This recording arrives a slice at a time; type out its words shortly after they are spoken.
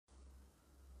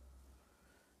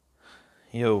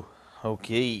Yo,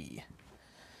 okay.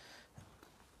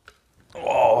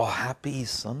 Oh, happy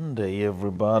Sunday,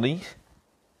 everybody.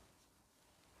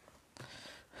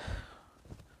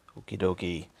 Okie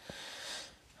dokie.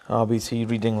 RBT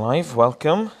Reading Live,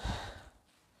 welcome.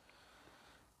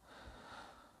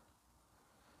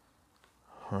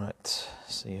 Right,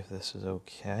 see if this is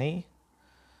okay.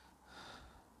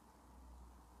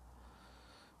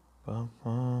 Bum,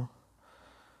 bum,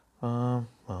 bum,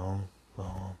 bum,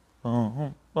 bum,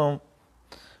 bum, bum,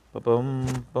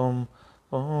 bum, bum,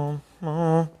 bum,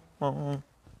 bum, bum.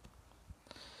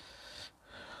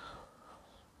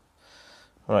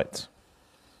 Right.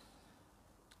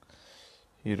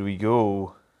 Here we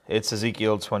go. It's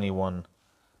Ezekiel 21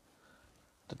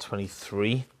 to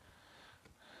 23.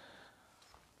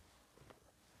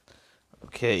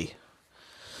 Okay.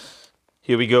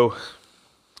 Here we go.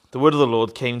 The word of the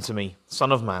Lord came to me,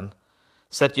 Son of man,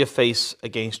 set your face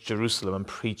against Jerusalem and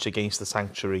preach against the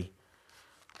sanctuary.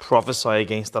 Prophesy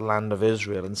against the land of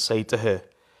Israel and say to her,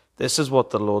 this is what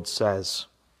the Lord says,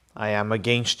 I am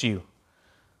against you.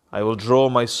 I will draw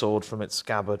my sword from its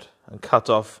scabbard and cut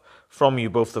off from you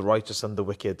both the righteous and the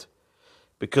wicked.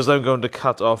 Because I'm going to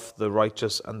cut off the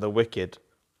righteous and the wicked,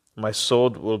 my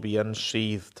sword will be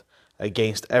unsheathed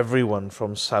against everyone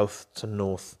from south to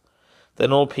north.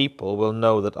 Then all people will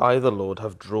know that I, the Lord,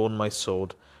 have drawn my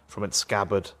sword from its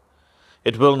scabbard.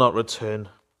 It will not return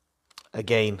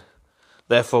again.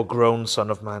 Therefore groan,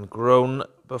 Son of man, groan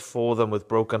before them with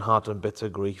broken heart and bitter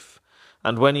grief.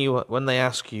 And when they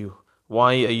ask you,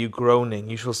 why are you groaning?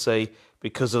 You shall say,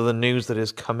 because of the news that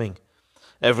is coming.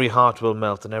 Every heart will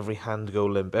melt and every hand go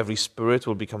limp. Every spirit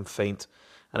will become faint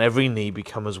and every knee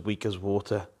become as weak as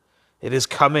water. It is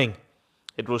coming.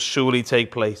 It will surely take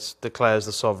place, declares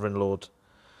the sovereign Lord.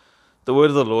 The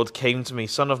word of the Lord came to me,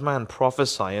 Son of man,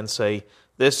 prophesy and say,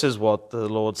 this is what the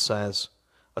Lord says.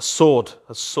 A sword,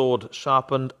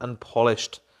 sharpened and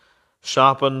polished,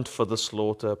 sharpened for the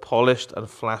slaughter, polished and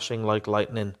flashing like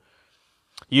lightning.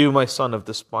 You, my son, have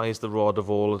despised the rod of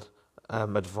all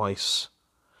advice.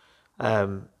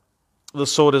 The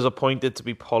sword is appointed to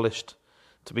be polished,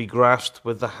 to be grasped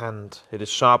with the hand. It is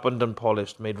sharpened and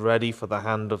polished, made ready for the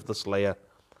hand of the slayer.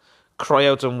 Cry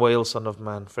out and wail, Son of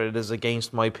man, for it is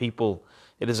against my people.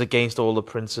 It is against all the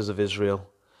princes of Israel.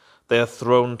 They are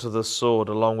thrown to the sword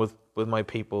along with my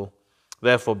people.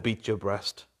 Therefore beat your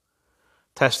breast.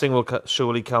 Testing will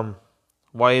surely come.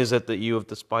 Why is it that you have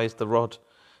despised the rod?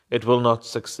 It will not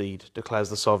succeed, declares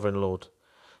the sovereign Lord.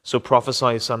 So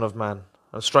prophesy, Son of man,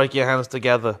 and strike your hands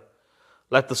together.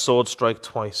 Let the sword strike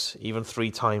twice, even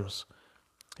 3 times.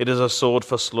 It is a sword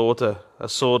for slaughter, a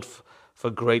sword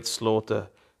for great slaughter,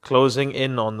 closing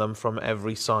in on them from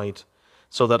every side,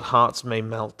 so that hearts may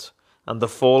melt, and the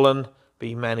fallen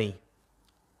be many.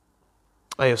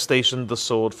 I have stationed the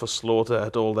sword for slaughter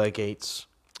at all their gates.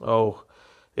 Oh,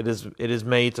 it is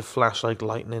made to flash like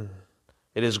lightning.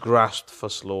 It is grasped for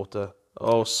slaughter.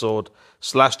 Oh, sword,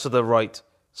 slash to the right,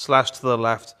 slash to the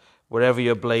left, wherever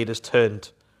your blade is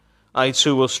turned. I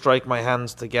too will strike my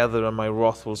hands together, and my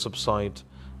wrath will subside.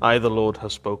 I, the Lord,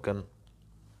 have spoken.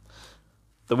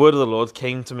 The word of the Lord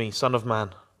came to me, Son of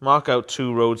man, mark out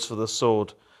 2 roads for the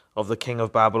sword of the king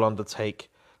of Babylon to take,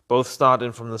 both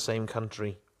starting from the same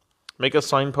country. Make a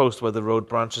signpost where the road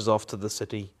branches off to the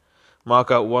city.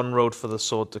 Mark out 1 road for the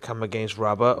sword to come against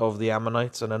Rabbah of the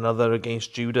Ammonites, and another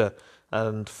against Judah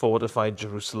and fortified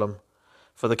Jerusalem.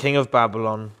 For the king of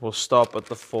Babylon will stop at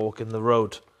the fork in the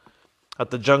road, at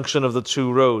the junction of the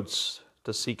 2 roads,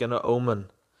 to seek an omen.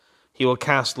 He will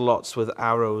cast lots with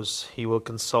arrows. He will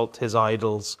consult his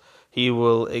idols. He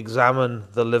will examine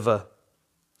the liver.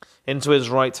 Into his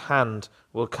right hand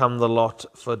will come the lot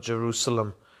for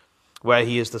Jerusalem, where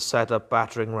he is to set up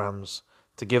battering rams,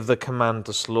 to give the command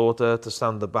to slaughter, to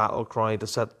sound the battle cry, to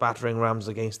set battering rams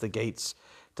against the gates,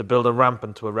 to build a ramp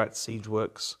and to erect siege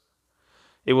works.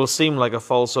 It will seem like a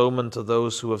false omen to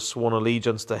those who have sworn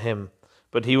allegiance to him,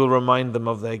 but he will remind them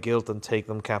of their guilt and take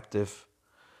them captive.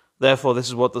 Therefore, this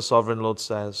is what the sovereign Lord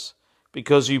says,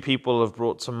 because you people have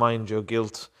brought to mind your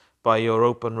guilt by your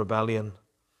open rebellion,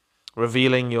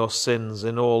 revealing your sins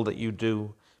in all that you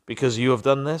do, because you have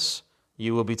done this,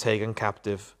 you will be taken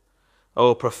captive.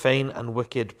 O profane and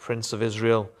wicked Prince of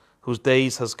Israel, whose day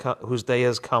has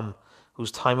come,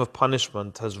 whose time of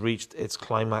punishment has reached its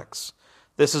climax.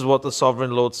 This is what the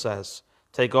sovereign Lord says.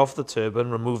 Take off the turban,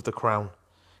 remove the crown.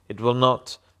 It will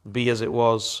not be as it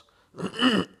was.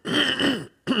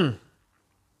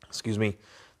 Excuse me.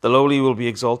 The lowly will be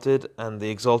exalted, and the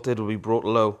exalted will be brought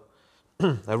low.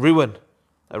 A ruin,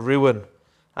 a ruin.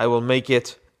 I will make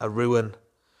it a ruin.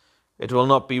 It will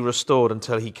not be restored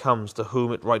until he comes to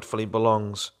whom it rightfully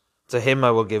belongs. To him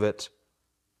I will give it.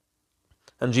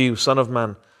 And you, son of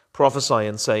man, prophesy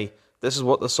and say, this is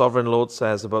what the sovereign Lord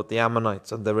says about the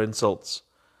Ammonites and their insults.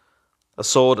 A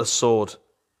sword,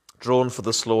 drawn for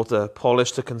the slaughter,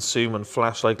 polished to consume and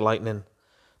flash like lightning.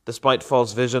 Despite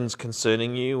false visions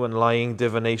concerning you and lying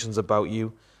divinations about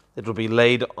you, it will be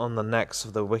laid on the necks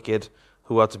of the wicked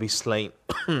who are to be slain,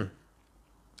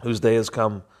 whose day has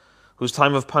come, whose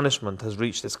time of punishment has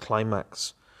reached its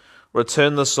climax.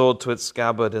 Return the sword to its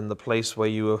scabbard in the place where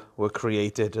you were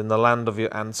created, in the land of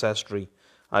your ancestry.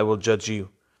 I will judge you.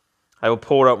 I will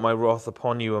pour out my wrath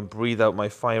upon you and breathe out my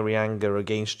fiery anger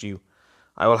against you.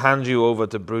 I will hand you over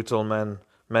to brutal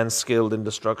men skilled in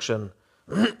destruction.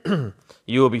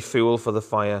 You will be fuel for the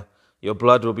fire. Your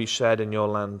blood will be shed in your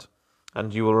land,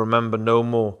 and you will remember no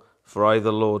more, for I,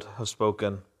 the Lord, have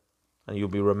spoken. And you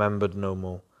will be remembered no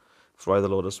more, for I, the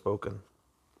Lord, have spoken.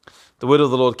 The word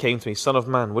of the Lord came to me, Son of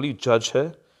man, will you judge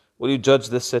her? Will you judge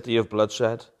this city of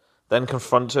bloodshed? Then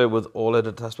confront her with all her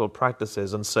detestable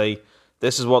practices and say,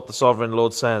 this is what the sovereign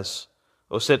Lord says.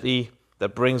 O city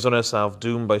that brings on herself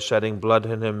doom by shedding blood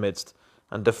in her midst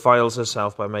and defiles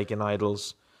herself by making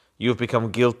idols. You have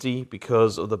become guilty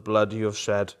because of the blood you have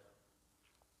shed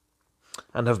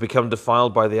and have become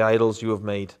defiled by the idols you have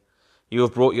made. You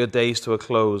have brought your days to a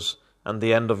close, and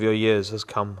the end of your years has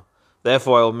come.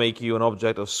 Therefore I will make you an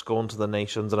object of scorn to the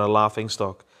nations and a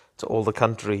laughingstock to all the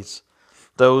countries.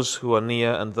 Those who are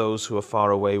near and those who are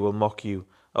far away will mock you,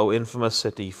 O infamous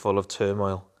city full of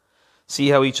turmoil. See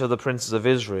how each of the princes of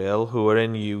Israel who are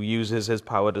in you uses his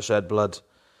power to shed blood.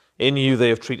 In you they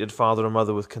have treated father and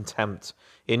mother with contempt.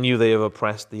 In you they have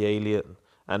oppressed the alien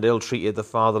and ill-treated the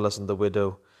fatherless and the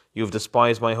widow. You have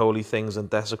despised my holy things and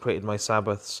desecrated my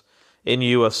Sabbaths. In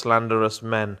you are slanderous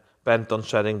men bent on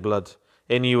shedding blood.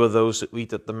 In you are those who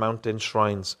eat at the mountain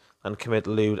shrines and commit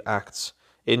lewd acts.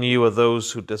 In you are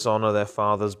those who dishonor their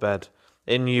father's bed.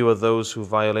 In you are those who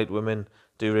violate women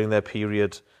during their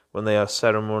period, when they are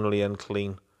ceremonially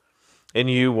unclean. In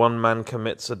you one man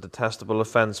commits a detestable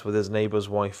offense with his neighbor's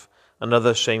wife,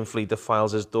 another shamefully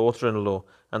defiles his daughter-in-law,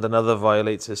 and another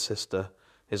violates his sister,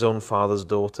 his own father's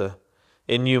daughter.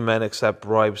 In you men accept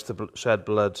bribes to shed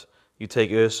blood. You take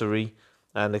usury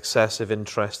and excessive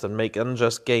interest, and make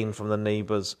unjust gain from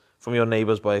your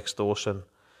neighbors by extortion.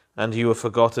 And you have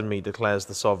forgotten me, declares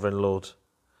the sovereign Lord.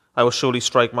 I will surely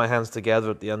strike my hands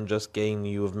together at the unjust gain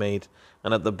you have made,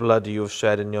 and at the blood you have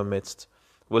shed in your midst.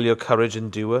 Will your courage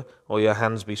endure, or your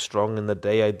hands be strong in the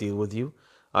day I deal with you?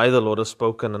 I, the Lord, have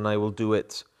spoken, and I will do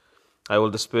it. I will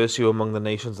disperse you among the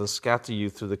nations and scatter you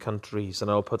through the countries,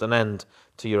 and I will put an end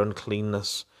to your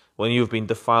uncleanness. When you have been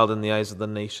defiled in the eyes of the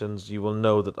nations, you will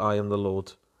know that I am the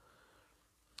Lord.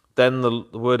 Then the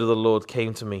word of the Lord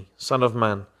came to me, Son of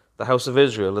man, the house of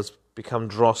Israel has become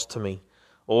dross to me.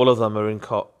 All of them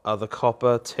are the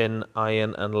copper, tin,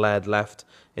 iron, and lead left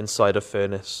inside a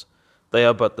furnace. They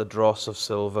are but the dross of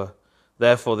silver.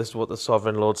 Therefore this is what the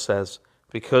sovereign Lord says.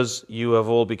 Because you have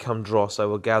all become dross, I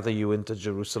will gather you into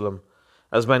Jerusalem.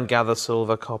 As men gather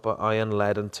silver, copper, iron,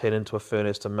 lead, and tin into a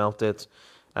furnace to melt it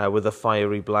with a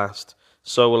fiery blast,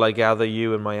 so will I gather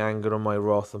you in my anger and my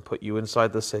wrath and put you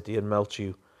inside the city and melt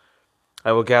you.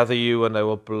 I will gather you and I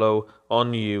will blow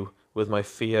on you with my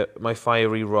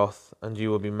fiery wrath, and you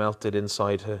will be melted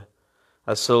inside her.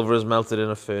 As silver is melted in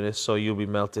a furnace, so you will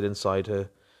be melted inside her,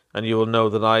 and you will know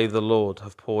that I, the Lord,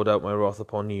 have poured out my wrath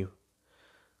upon you.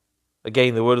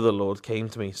 Again the word of the Lord came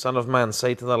to me, Son of man,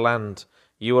 say to the land,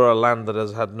 you are a land that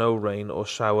has had no rain or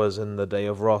showers in the day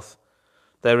of wrath.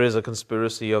 There is a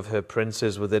conspiracy of her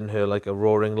princes within her, like a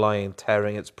roaring lion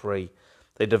tearing its prey.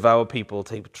 They devour people,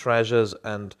 take treasures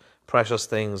and precious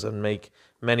things, and make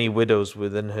many widows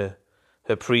within her.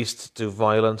 Her priests do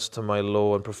violence to my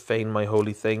law and profane my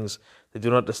holy things. They do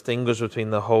not distinguish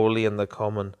between the holy and the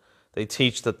common. They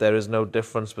teach that there is no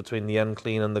difference between the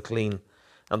unclean and the clean.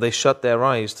 And they shut their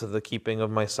eyes to the keeping of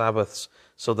my Sabbaths,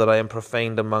 so that I am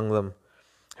profaned among them.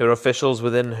 Her officials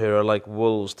within her are like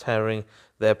wolves tearing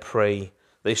their prey.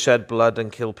 They shed blood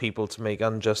and kill people to make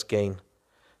unjust gain.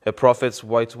 Her prophets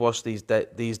whitewash these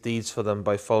deeds for them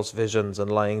by false visions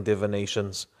and lying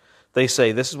divinations. They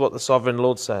say, this is what the sovereign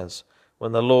Lord says,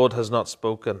 when the Lord has not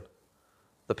spoken.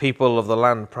 The people of the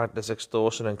land practice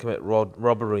extortion and commit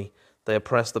robbery. They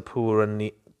oppress the poor and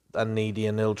needy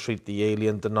and ill-treat the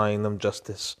alien, denying them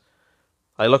justice.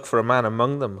 I look for a man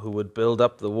among them who would build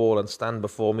up the wall and stand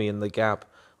before me in the gap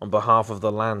on behalf of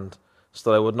the land, so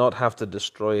that I would not have to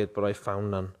destroy it, but I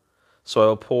found none. So I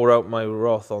will pour out my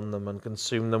wrath on them and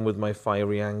consume them with my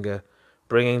fiery anger,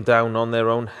 bringing down on their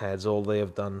own heads all they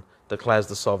have done, declares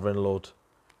the sovereign Lord.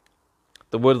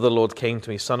 The word of the Lord came to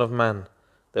me, Son of man,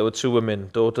 there were two women,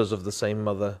 daughters of the same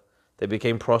mother. They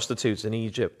became prostitutes in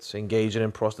Egypt, engaging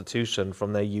in prostitution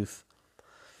from their youth.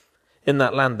 In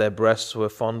that land their breasts were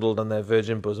fondled and their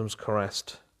virgin bosoms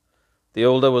caressed. The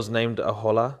older was named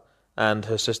Aholah, and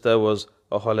her sister was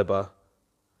Oholibah.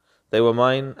 They were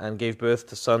mine and gave birth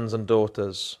to sons and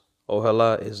daughters.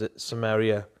 Oholah is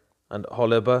Samaria, and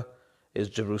Oholibah is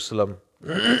Jerusalem.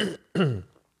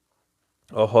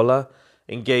 Oholah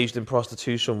engaged in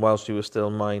prostitution while she was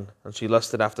still mine, and she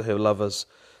lusted after her lovers,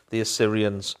 the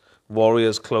Assyrians,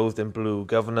 warriors clothed in blue,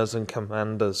 governors and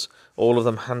commanders, all of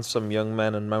them handsome young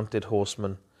men and mounted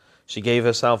horsemen. She gave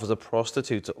herself as a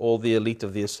prostitute to all the elite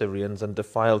of the Assyrians and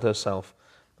defiled herself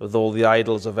with all the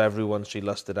idols of everyone she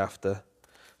lusted after.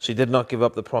 She did not give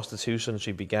up the prostitution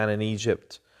she began in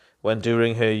Egypt, when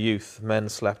during her youth men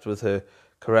slept with her,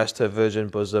 caressed her virgin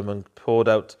bosom, and poured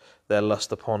out their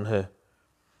lust upon her.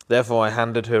 Therefore I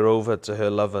handed her over to her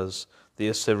lovers, the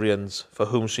Assyrians, for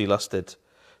whom she lusted.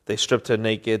 They stripped her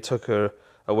naked, took her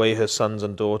away her sons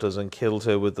and daughters, and killed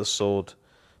her with the sword.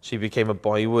 She became a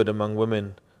byword among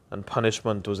women, and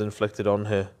punishment was inflicted on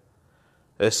her.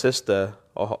 Her sister,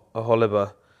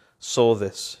 Oholibah, saw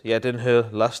this, yet in her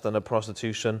lust and her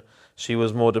prostitution she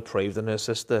was more depraved than her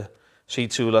sister. She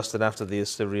too lusted after the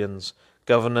Assyrians,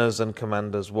 governors and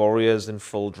commanders, warriors in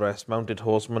full dress, mounted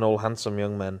horsemen, all handsome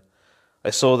young men.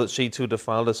 I saw that she too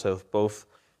defiled herself. Both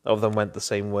of them went the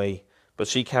same way. But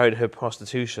she carried her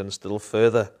prostitution still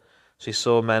further. She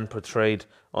saw men portrayed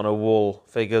on a wall,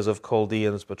 figures of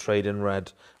Chaldeans portrayed in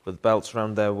red, with belts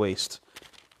round their waist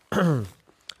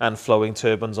and flowing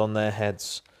turbans on their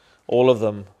heads. All of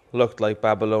them looked like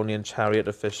Babylonian chariot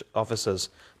officers,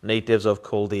 natives of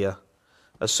Chaldea.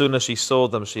 As soon as she saw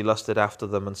them, she lusted after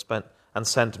them and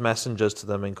sent messengers to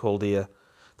them in Chaldea.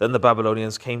 Then the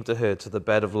Babylonians came to her to the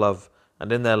bed of love,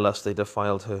 and in their lust they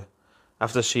defiled her.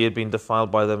 After she had been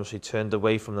defiled by them, she turned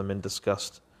away from them in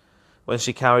disgust. When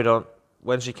she carried on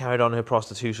her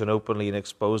prostitution openly and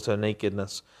exposed her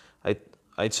nakedness,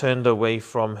 I turned away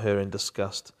from her in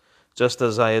disgust, just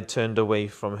as I had turned away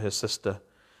from her sister.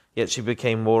 Yet she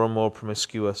became more and more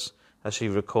promiscuous as she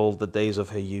recalled the days of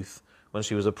her youth, when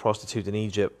she was a prostitute in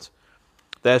Egypt.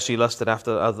 There she lusted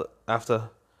after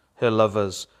her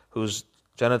lovers, whose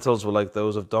genitals were like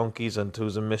those of donkeys and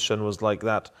whose emission was like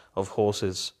that of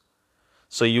horses.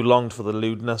 So you longed for the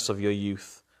lewdness of your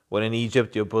youth, when in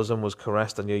Egypt your bosom was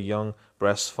caressed and your young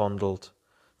breasts fondled.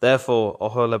 Therefore,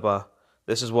 Oholibah,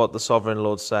 this is what the Sovereign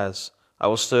Lord says: I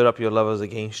will stir up your lovers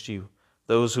against you,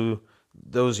 those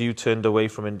you turned away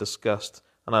from in disgust,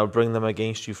 and I will bring them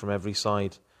against you from every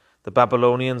side. The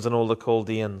Babylonians and all the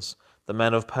Chaldeans, the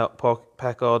men of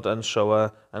Pekod and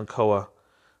Shoa and Koa,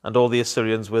 and all the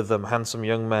Assyrians with them, handsome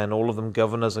young men, all of them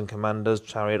governors and commanders,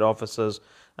 chariot officers,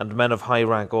 and men of high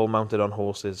rank, all mounted on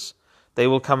horses. They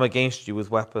will come against you with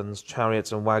weapons,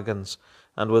 chariots and wagons,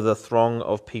 and with a throng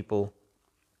of people.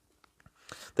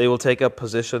 They will take up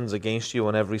positions against you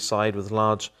on every side with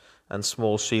large and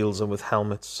small shields and with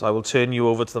helmets. I will turn you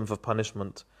over to them for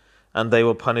punishment, and they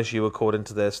will punish you according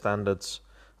to their standards.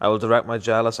 I will direct my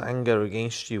jealous anger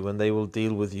against you, and they will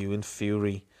deal with you in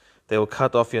fury. They will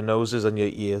cut off your noses and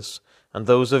your ears, and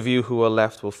those of you who are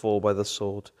left will fall by the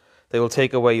sword. They will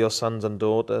take away your sons and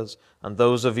daughters, and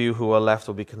those of you who are left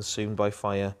will be consumed by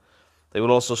fire. They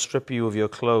will also strip you of your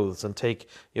clothes and take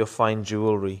your fine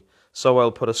jewelry. So I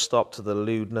will put a stop to the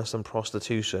lewdness and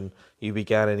prostitution you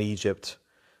began in Egypt.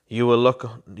 You will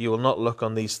not look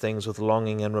on these things with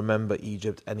longing and remember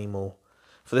Egypt anymore.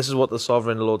 For this is what the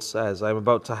Sovereign Lord says: I am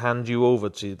about to hand you over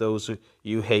to those who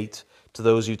you hate, to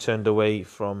those you turned away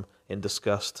from in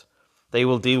disgust. They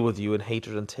will deal with you in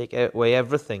hatred and take away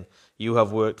everything you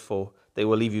have worked for. They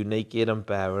will leave you naked and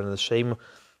bare, and the shame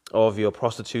of your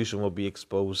prostitution will be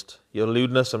exposed. Your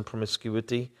lewdness and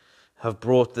promiscuity have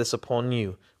brought this upon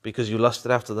you, because you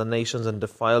lusted after the nations and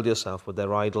defiled yourself with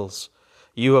their idols.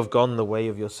 You have gone the way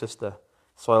of your sister,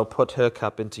 so I will put her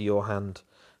cup into your hand.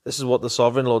 This is what the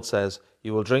Sovereign Lord says: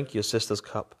 you will drink your sister's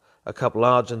cup, a cup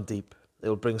large and deep. It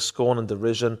will bring scorn and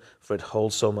derision, for it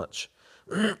holds so much.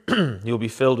 You will be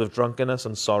filled with drunkenness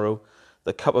and sorrow,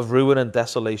 the cup of ruin and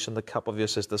desolation, the cup of your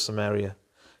sister Samaria.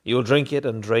 You will drink it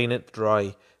and drain it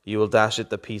dry. You will dash it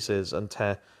to pieces and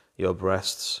tear your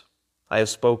breasts. I have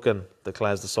spoken,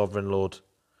 declares the Sovereign Lord.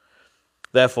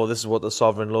 Therefore, this is what the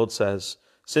Sovereign Lord says: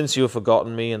 since you have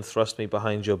forgotten me and thrust me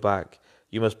behind your back,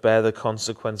 you must bear the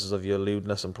consequences of your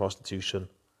lewdness and prostitution.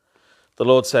 The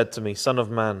Lord said to me, Son of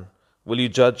man, will you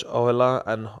judge Oholah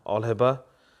and Oholibah?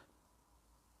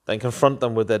 Then confront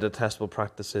them with their detestable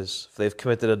practices, for they have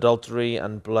committed adultery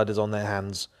and blood is on their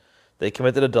hands. They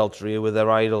committed adultery with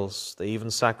their idols. They even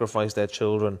sacrificed their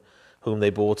children, whom they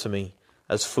bore to me,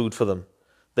 as food for them.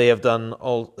 They have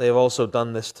also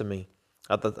done this to me.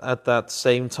 At that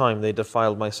same time they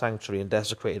defiled my sanctuary and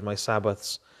desecrated my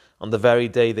Sabbaths. On the very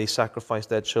day they sacrificed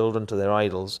their children to their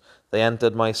idols, they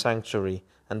entered my sanctuary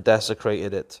and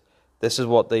desecrated it. This is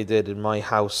what they did in my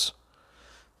house.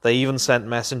 They even sent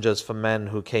messengers for men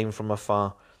who came from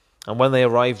afar. And when they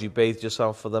arrived, you bathed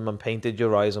yourself for them and painted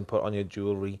your eyes and put on your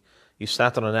jewelry. You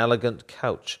sat on an elegant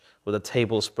couch with a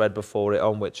table spread before it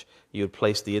on which you had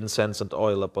placed the incense and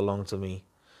oil that belonged to me.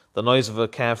 The noise of a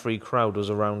carefree crowd was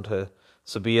around her.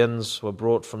 Sabaeans were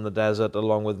brought from the desert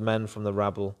along with men from the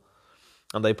rabble,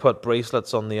 and they put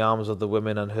bracelets on the arms of the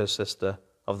woman and her sister,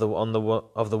 of the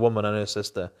woman and her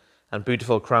sister, and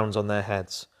beautiful crowns on their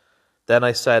heads. Then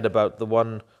I said about the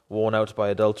one worn out by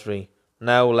adultery,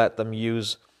 now let them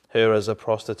use her as a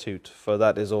prostitute, for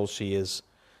that is all she is.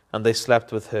 And they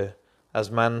slept with her,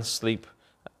 as men sleep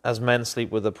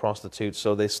with a prostitute,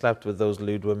 so they slept with those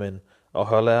lewd women,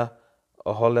 Oholah,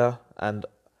 and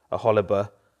Aholibah.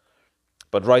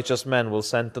 But righteous men will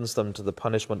sentence them to the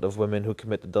punishment of women who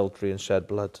commit adultery and shed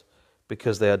blood,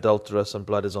 because they are adulterous and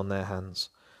blood is on their hands.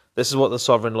 This is what the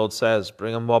sovereign Lord says: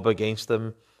 bring a mob against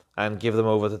them and give them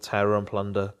over to terror and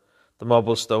plunder. The mob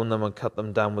will stone them and cut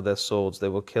them down with their swords. They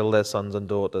will kill their sons and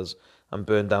daughters and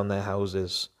burn down their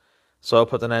houses. So I'll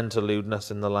put an end to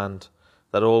lewdness in the land,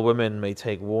 that all women may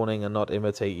take warning and not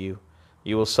imitate you.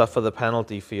 You will suffer the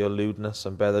penalty for your lewdness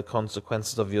and bear the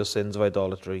consequences of your sins of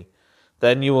idolatry.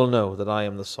 Then you will know that I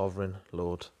am the sovereign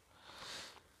Lord.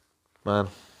 Man,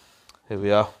 here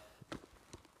we are.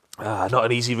 Not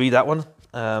an easy read, that one.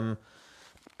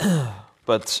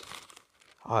 But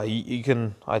you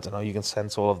can, I don't know, you can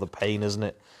sense all of the pain, isn't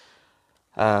it?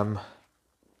 One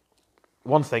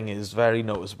thing is very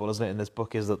noticeable, isn't it, in this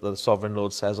book, is that the sovereign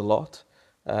Lord says a lot.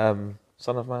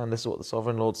 Son of man, this is what the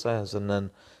sovereign Lord says. And then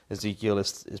Ezekiel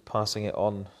is passing it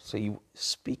on. So he's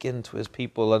speaking to his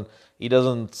people, and he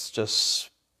doesn't just,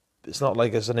 it's not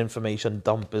like it's an information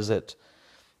dump, is it?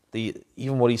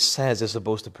 Even what he says is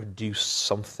supposed to produce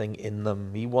something in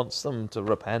them. He wants them to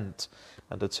repent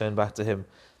and to turn back to him.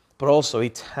 But also he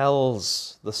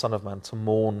tells the Son of Man to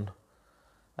mourn,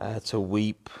 to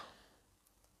weep,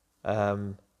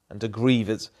 and to grieve.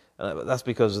 That's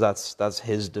because that's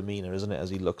his demeanor, isn't it? As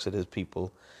he looks at his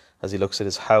people, as he looks at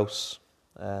his house,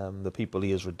 the people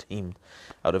he has redeemed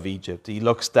out of Egypt. He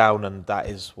looks down, and that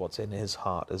is what's in his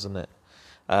heart, isn't it?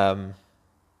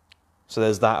 So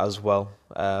there's that as well.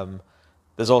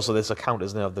 There's also this account,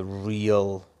 isn't there, of the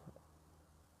real,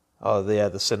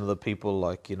 the sin of the people,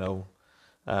 like, you know,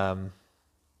 and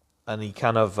he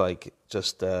kind of like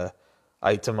just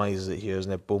itemizes it here,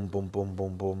 isn't it? Boom, boom, boom,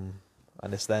 boom, boom.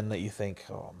 And it's then that you think,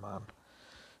 oh man,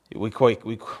 we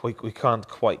can't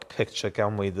quite picture,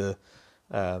 can we, that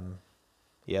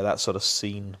sort of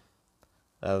scene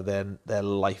of their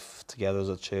life together as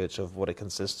a church, of what it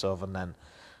consists of, and then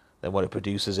what it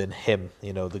produces in him,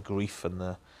 you know, the grief and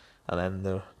then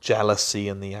the jealousy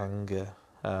and the anger.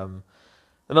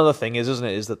 Another thing is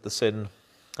that the sin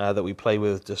that we play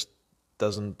with just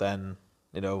doesn't then,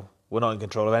 you know, we're not in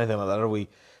control of anything like that, are we?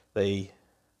 They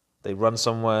run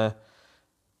somewhere,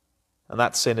 and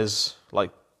that sin is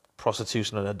like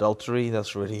prostitution and adultery.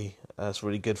 That's really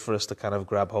good for us to kind of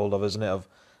grab hold of, isn't it? Of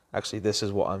actually, this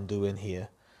is what I'm doing here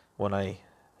when I,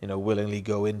 you know, willingly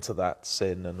go into that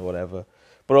sin and whatever.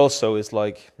 But also, it's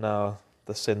like, now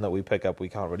the sin that we pick up, we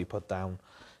can't really put down.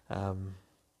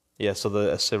 So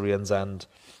the Assyrians and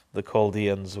the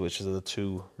Chaldeans, which are the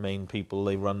two main people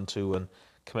they run to and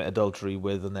commit adultery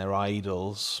with, and their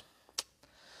idols,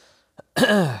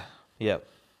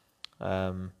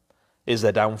 is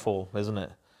their downfall, isn't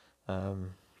it? The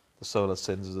soul that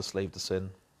sins is a slave to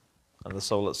sin, and the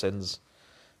soul that sins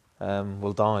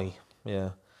will die.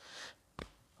 Yeah.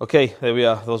 Okay, there we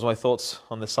are. Those are my thoughts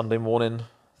on this Sunday morning.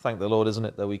 Thank the Lord, isn't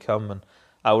it, that we come and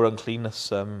our uncleanness,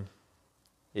 can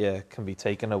be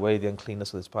taken away, the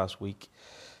uncleanness of this past week,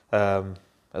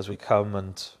 as we come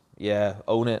and,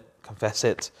 own it, confess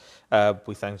it.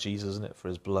 We thank Jesus, isn't it, for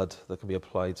his blood that can be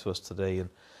applied to us today, and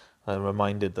I'm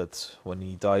reminded that when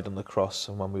he died on the cross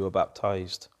and when we were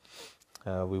baptized,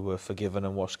 we were forgiven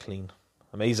and washed clean.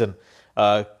 Amazing.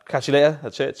 Catch you later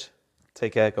at church.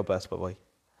 Take care. God bless. Bye-bye.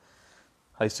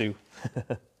 Hi, Sue.